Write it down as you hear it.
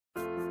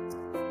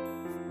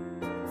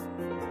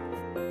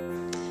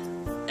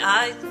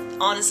I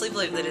honestly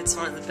believe that it's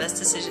one of the best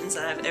decisions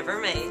that I've ever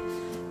made.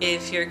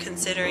 If you're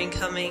considering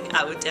coming,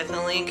 I would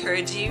definitely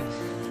encourage you.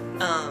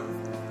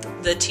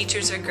 The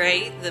teachers are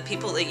great. The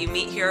people that you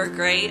meet here are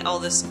great. All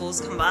the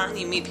schools combined,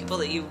 you meet people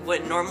that you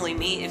wouldn't normally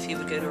meet if you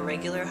would go to a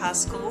regular high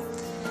school.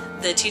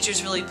 The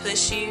teachers really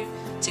push you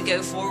to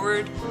go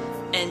forward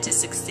and to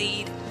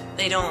succeed.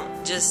 They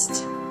don't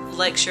just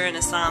lecture an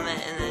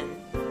assignment and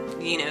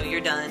then, you know, you're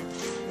done.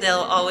 They'll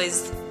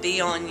always be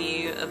on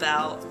you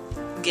about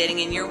getting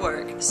in your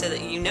work so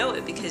that you know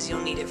it because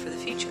you'll need it for the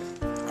future.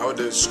 I would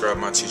describe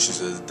my teachers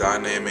as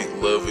dynamic,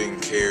 loving,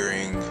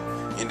 caring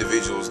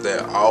individuals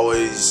that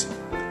always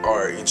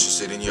are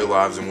interested in your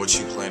lives and what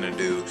you plan to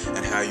do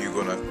and how you're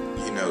going to,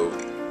 you know,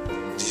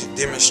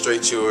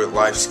 demonstrate your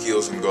life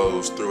skills and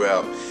goals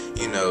throughout,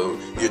 you know,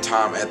 your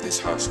time at this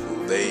high school.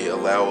 They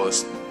allow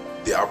us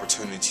the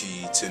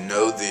opportunity to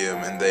know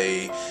them, and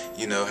they,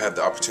 you know, have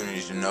the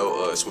opportunity to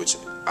know us, which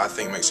I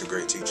think makes a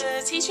great teacher.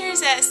 The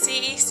teachers at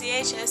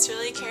CECHS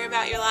really care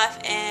about your life,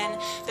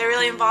 and they're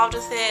really involved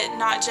with it,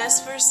 not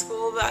just for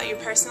school, but your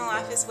personal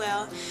life as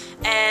well.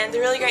 And the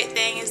really great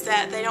thing is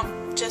that they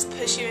don't just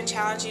push you and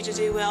challenge you to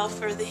do well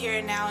for the here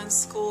and now in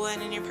school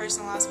and in your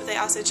personal lives, but they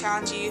also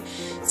challenge you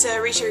to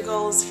reach your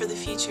goals for the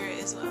future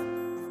as well.